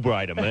saying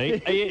Belbrae to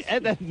me.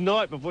 At that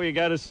night before you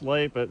go to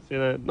sleep, it's,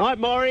 night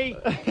Maury,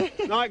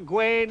 night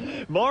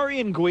Gwen. Maury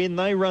and Gwen,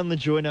 they run the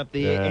joint up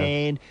there. Yeah.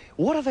 And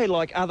what are they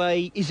like?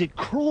 Is it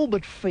cruel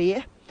but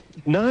fair?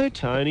 No,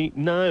 Tony,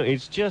 no.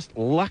 It's just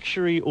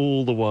luxury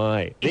all the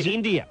way. They're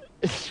India.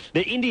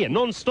 They're India,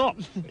 non-stop.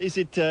 Is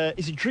it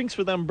drinks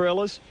with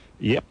umbrellas?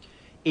 Yep.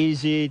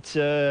 Is it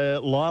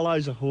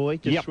Lilo's Ahoy,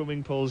 just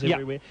swimming pools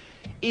everywhere?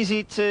 Is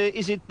it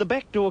the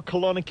backdoor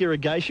colonic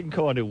irrigation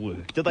kind of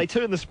work? Do they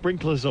turn the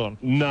sprinklers on?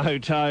 No,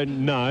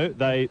 Tone, no.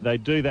 They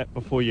do that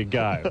before you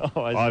go.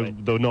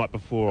 The night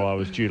before I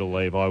was due to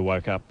leave, I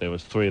woke up, there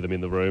was 3 of them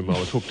in the room. I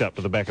was hooked up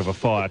to the back of a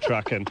fire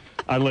truck, and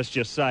let's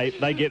just say,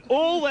 they get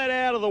all that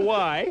out of the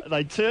way.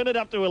 They turn it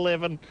up to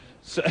 11.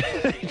 So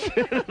they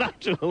turn it up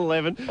to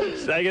 11,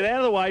 so they get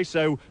out of the way,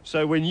 so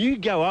when you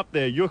go up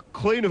there, you're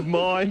clean of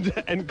mind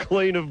and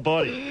clean of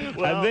body.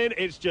 Well, and then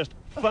it's just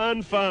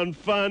fun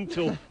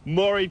till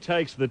Maury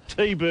takes the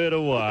T-bird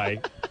away.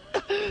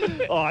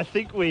 I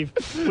think we've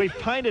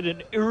painted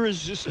an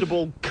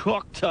irresistible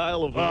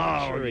cocktail of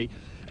luxury.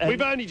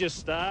 We've only just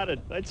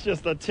started. That's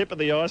just the tip of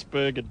the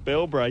iceberg at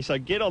Belbrae. So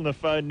get on the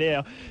phone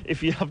now.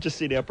 I've just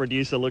seen our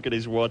producer look at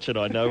his watch and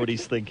I know what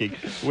he's thinking.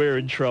 We're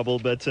in trouble.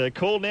 But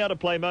call now to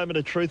play Moment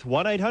of Truth.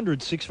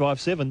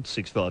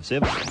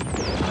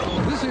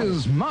 1-800-657-657. This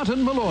is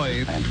Martin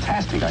Molloy.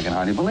 Fantastic. I can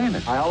hardly believe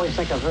it. I always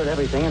think I've heard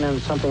everything and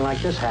then something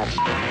like this happens.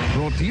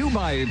 Brought to you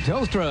by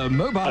Telstra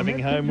Mobile. Coming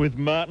home with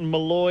Martin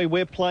Molloy.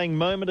 We're playing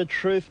Moment of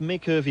Truth.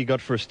 Mick, who have you got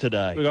for us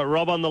today? We've got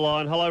Rob on the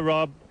line. Hello,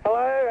 Rob. Hello,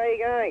 how you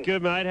going?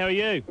 Good, mate. How are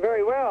you?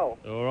 Very well.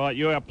 All right,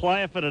 you're our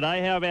player for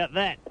today. How about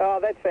that? Oh,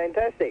 that's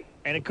fantastic.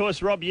 And, of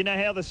course, Rob, you know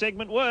how the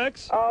segment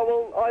works.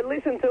 Oh, well, I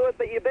listened to it,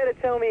 but you better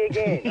tell me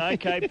again.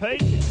 OK,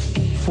 Pete.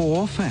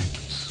 4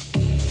 facts.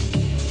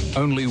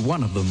 Only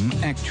one of them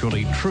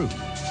actually true.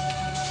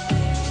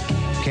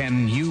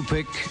 Can you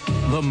pick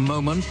the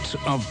moment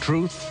of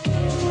truth?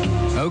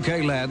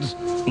 OK, lads,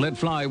 let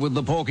fly with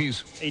the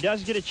porkies. He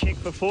does get a cheque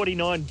for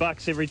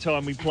 $49 every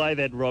time we play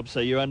that, Rob, so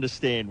you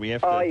understand. We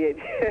have to,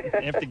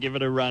 have to give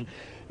it a run.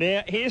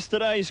 Now, here's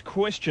today's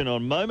question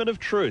on Moment of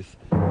Truth.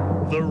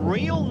 The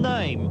real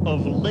name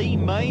of Lee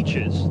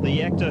Majors,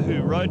 the actor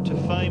who rode to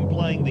fame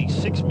playing the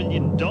 $6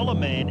 Million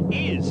Man,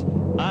 is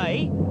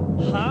A.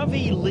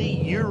 Harvey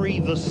Lee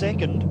Urey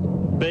II,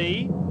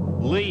 B.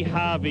 Lee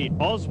Harvey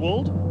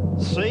Oswald,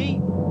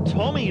 C.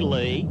 Tommy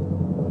Lee,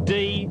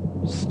 D.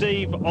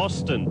 Steve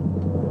Austin.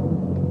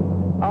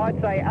 I'd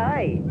say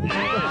A.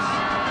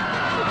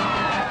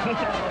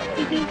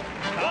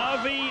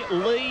 Harvey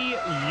Lee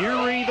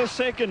Urey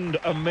II,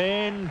 a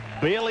man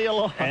barely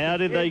alive. How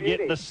did they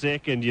get the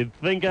second? You'd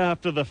think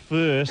after the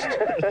first,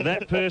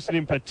 that person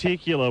in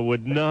particular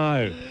would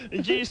know.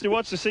 Did you used to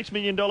watch the $6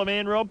 Million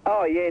Man, Rob?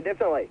 Oh, yeah,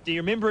 definitely. Do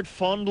you remember it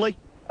fondly?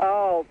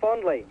 Oh,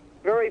 fondly.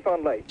 Very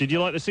fondly. Did you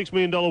like the $6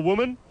 Million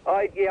Woman?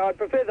 I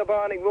prefer the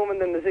Bionic Woman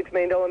than the $6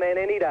 Million Man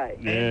any day.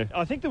 Yeah.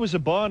 I think there was a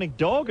bionic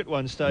dog at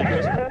one stage,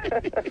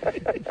 wasn't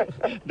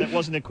it? That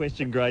wasn't a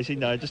question, Gracie.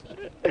 No, just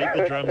keep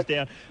the drums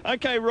down.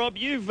 OK, Rob,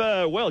 you've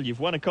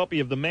won a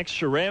copy of the Max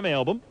Sharam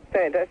album.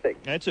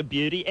 Fantastic. That's a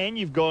beauty. And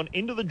you've gone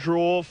into the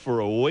draw for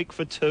a week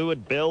for 2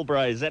 at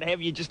Bellbrae. Does that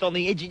have you just on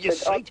the edge of your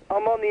seat?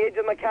 I'm on the edge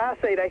of my car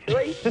seat,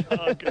 actually.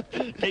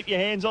 Keep your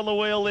hands on the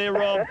wheel there,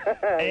 Rob.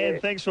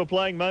 And thanks for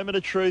playing Moment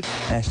of Truth.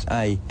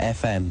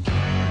 SAFM.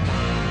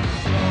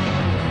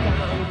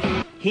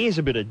 Here's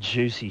a bit of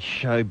juicy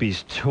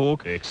showbiz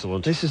talk.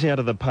 Excellent. This is out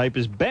of the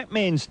papers.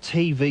 Batman's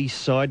TV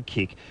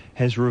sidekick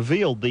has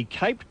revealed the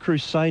Caped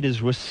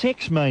Crusaders were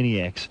sex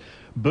maniacs.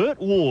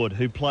 Burt Ward,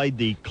 who played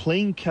the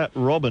clean-cut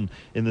Robin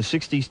in the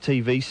 60s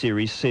TV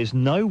series, says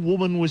no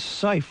woman was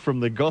safe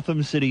from the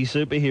Gotham City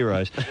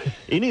superheroes.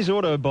 In his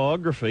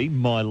autobiography,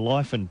 My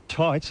Life in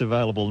Tights,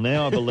 available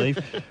now, I believe,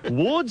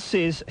 Ward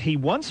says he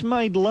once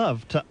made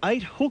love to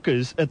 8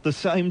 hookers at the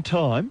same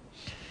time.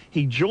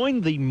 He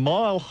joined the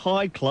Mile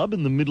High Club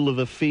in the middle of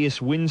a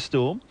fierce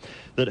windstorm,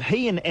 that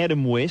he and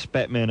Adam West,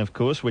 Batman of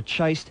course, were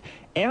chased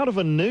out of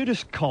a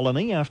nudist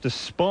colony after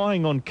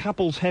spying on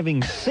couples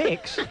having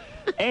sex,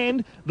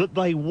 and that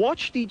they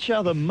watched each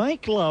other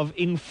make love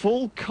in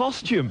full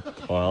costume.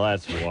 Well,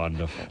 that's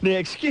wonderful. Now,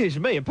 excuse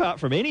me, apart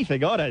from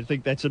anything, I don't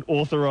think that's an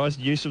authorised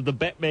use of the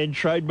Batman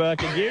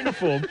trademark and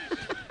uniform.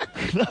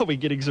 They'll be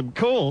getting some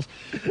calls.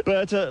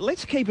 But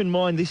let's keep in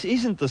mind this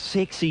isn't the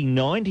sexy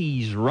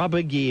 90s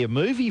rubber gear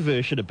movie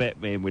version of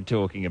Batman we're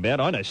talking about.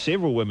 I know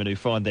several women who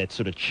find that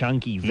sort of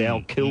chunky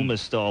Val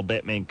Kilmer-style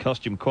Batman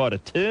costume quite a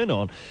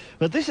turn-on.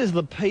 But this is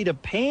the Peter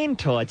Pan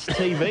tights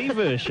TV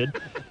version.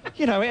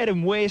 You know,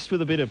 Adam West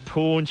with a bit of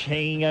paunch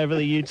hanging over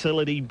the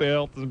utility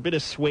belt, a bit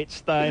of sweat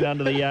stain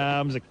under the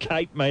arms, a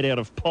cape made out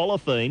of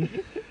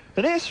polythene.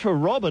 But as for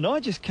Robin,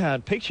 I just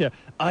can't picture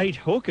 8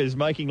 hookers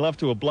making love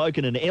to a bloke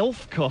in an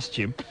elf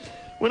costume.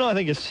 When I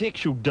think of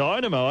sexual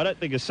dynamo, I don't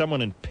think of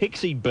someone in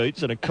pixie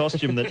boots and a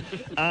costume that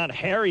Aunt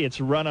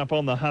Harriet's run up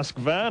on the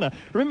Husqvarna.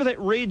 Remember that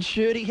red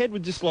shirt he had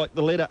with just like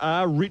the letter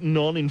R written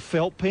on in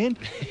felt pen?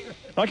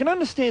 I can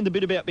understand the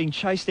bit about being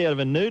chased out of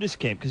a nudist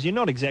camp because you're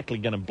not exactly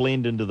going to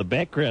blend into the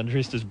background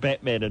dressed as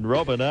Batman and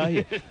Robin, are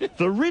you?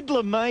 The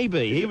Riddler,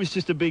 maybe. He was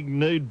just a big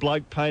nude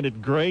bloke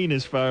painted green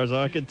as far as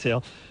I could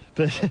tell.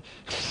 But,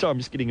 sorry, I'm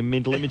just getting a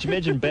mental image.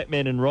 Imagine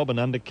Batman and Robin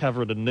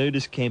undercover at a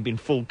nudist camp in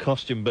full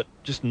costume, but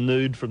just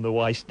nude from the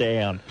waist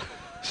down,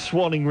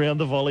 swanning round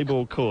the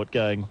volleyball court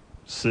going,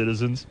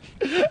 citizens.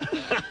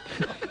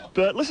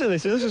 But listen to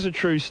this. This is a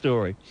true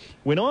story.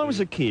 When I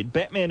was a kid,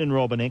 Batman and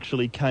Robin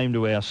actually came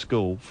to our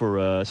school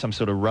for some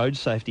sort of road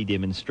safety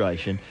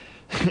demonstration.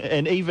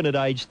 And even at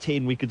age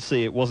 10, we could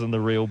see it wasn't the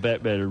real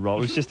Batman and Robin.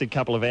 It was just a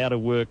couple of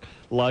out-of-work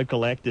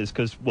local actors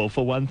because, well,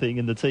 for one thing,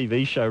 in the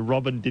TV show,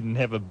 Robin didn't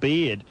have a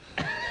beard.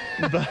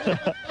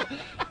 But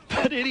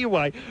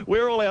anyway,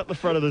 we're all out the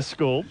front of the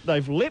school.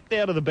 They've leapt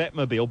out of the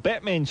Batmobile.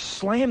 Batman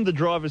slammed the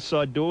driver's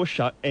side door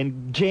shut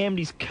and jammed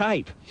his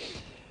cape.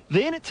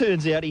 Then it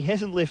turns out he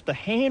hasn't left the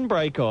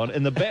handbrake on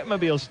and the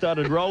Batmobile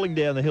started rolling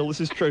down the hill, this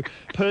is true,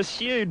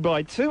 pursued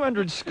by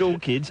 200 school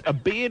kids. A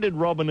bearded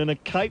Robin and a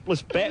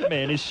capeless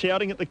Batman is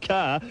shouting at the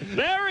car,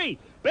 Barry!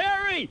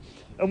 Barry!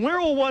 And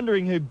we're all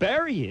wondering who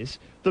Barry is.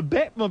 The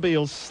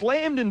Batmobile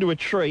slammed into a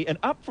tree and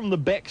up from the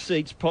back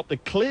seats popped a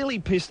clearly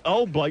pissed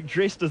old bloke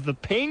dressed as the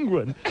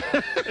Penguin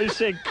who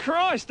said,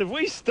 Christ, have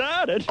we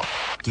started?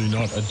 Do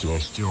not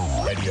adjust your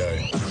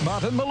radio.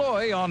 Martin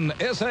Molloy on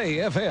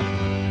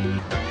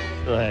SAFM.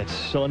 That's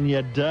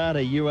Sonia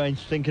Data. You ain't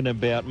thinking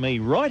about me.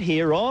 Right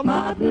here on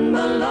Martin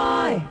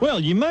Molloy. Well,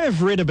 you may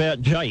have read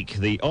about Jake,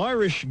 the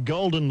Irish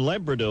Golden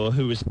Labrador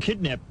who was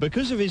kidnapped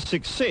because of his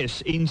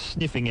success in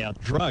sniffing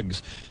out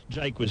drugs.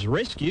 Jake was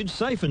rescued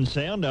safe and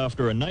sound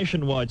after a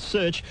nationwide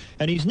search,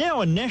 and he's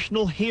now a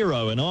national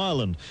hero in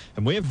Ireland.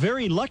 And we're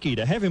very lucky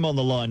to have him on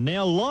the line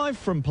now, live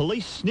from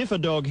Police Sniffer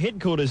Dog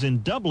headquarters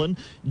in Dublin.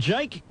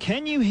 Jake,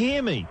 can you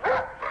hear me?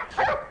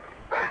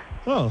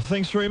 Oh,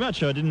 thanks very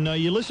much. I didn't know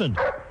you listened.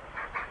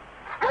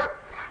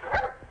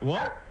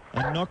 What?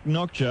 A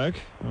knock-knock joke?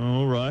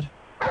 All right.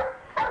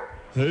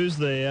 Who's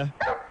there?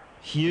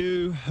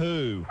 Hugh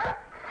who?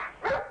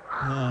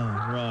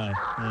 Oh, right.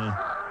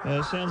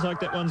 Sounds like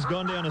that one's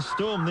gone down a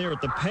storm there at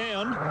the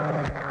pound.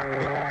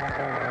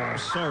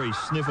 Sorry,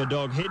 Sniffer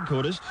Dog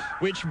headquarters.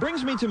 Which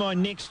brings me to my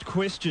next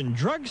question.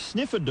 Drug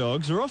sniffer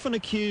dogs are often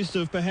accused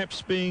of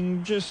perhaps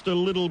being just a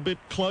little bit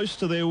close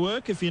to their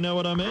work, if you know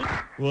what I mean.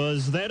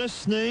 Was that a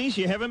sneeze?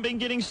 You haven't been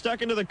getting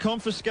stuck into the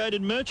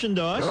confiscated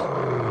merchandise?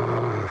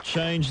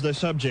 Change the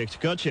subject.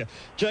 Gotcha.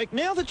 Jake,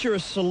 now that you're a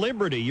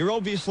celebrity, you're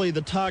obviously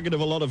the target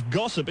of a lot of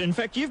gossip. In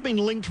fact, you've been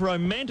linked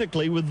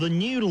romantically with the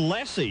new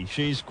lassie.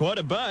 She's quite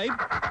a babe.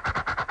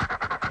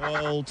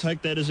 I'll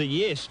take that as a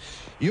yes.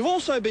 You've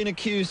also been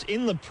accused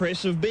in the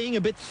press of being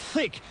a bit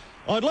thick.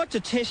 I'd like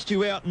to test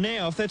you out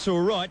now, if that's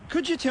all right.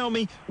 Could you tell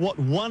me what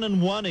 1 and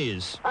 1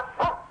 is?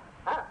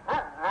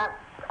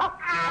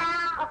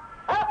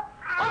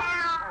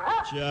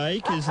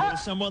 Jake, is there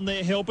someone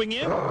there helping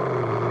you?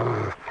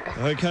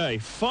 Okay,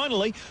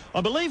 finally,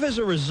 I believe as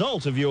a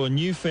result of your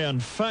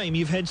newfound fame,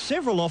 you've had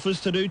several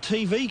offers to do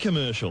TV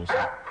commercials.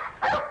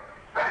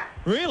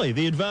 Really?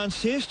 The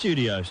Advanced Hair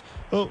Studios?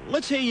 Well,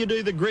 let's hear you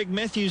do the Greg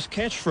Matthews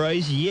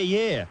catchphrase, yeah,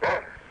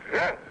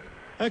 yeah.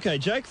 Okay,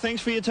 Jake,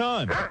 thanks for your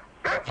time.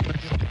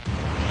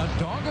 A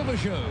dog of a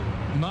show,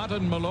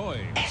 Martin Molloy.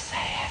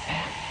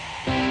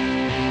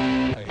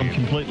 I'm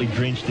completely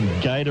drenched in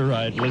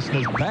Gatorade,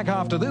 listeners. Back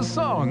after this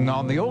song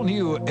on the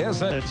all-new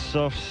That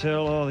soft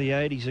cell, oh, the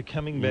 80s are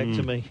coming back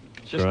to me.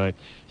 Great.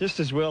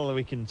 Just as well that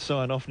we can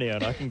sign off now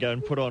and I can go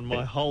and put on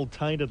my whole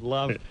Tainted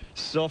Love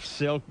soft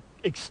cell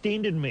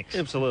extended mix.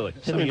 Absolutely.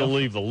 Something to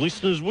leave the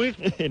listeners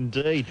with.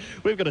 Indeed.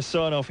 We've got to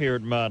sign off here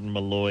at Martin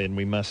Molloy, and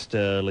we must,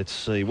 let's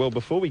see. Well,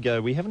 before we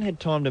go, we haven't had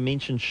time to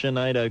mention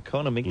Sinead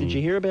O'Connor. Mick, did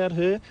you hear about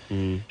her?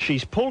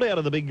 She's pulled out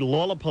of the big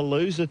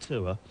Lollapalooza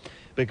tour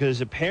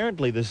because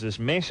apparently there's this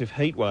massive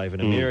heat wave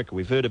in America.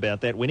 We've heard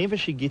about that. Whenever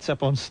she gets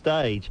up on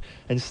stage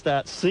and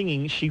starts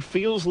singing, she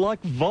feels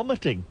like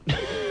vomiting.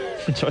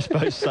 Which I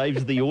suppose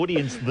saves the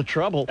audience the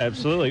trouble.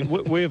 Absolutely.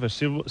 We have a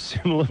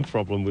similar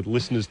problem with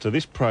listeners to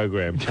this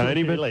program,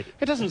 Tony, Really?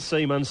 but it doesn't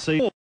seem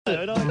unseemly.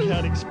 I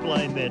can't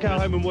explain that. Go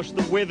home and watch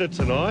the weather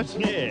tonight.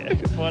 Yeah,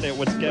 find out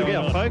what's going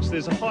on. Look out, folks,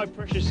 there's a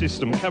high-pressure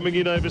system coming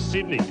in over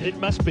Sydney. It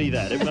must be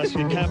that. It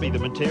can't be the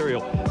material.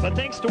 But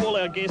thanks to all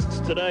our guests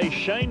today,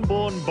 Shane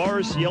Bourne,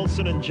 Boris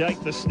Yeltsin and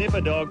Jake the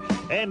Sniffer Dog,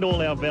 and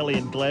all our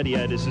valiant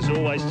gladiators as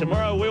always.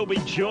 Tomorrow we'll be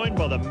joined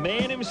by the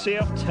man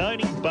himself,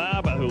 Tony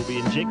Barber, who will be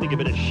injecting a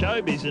bit of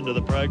showbiz into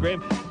the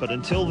program. But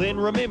until then,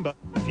 remember,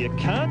 if you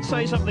can't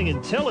say something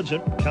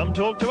intelligent, come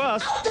talk to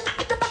us.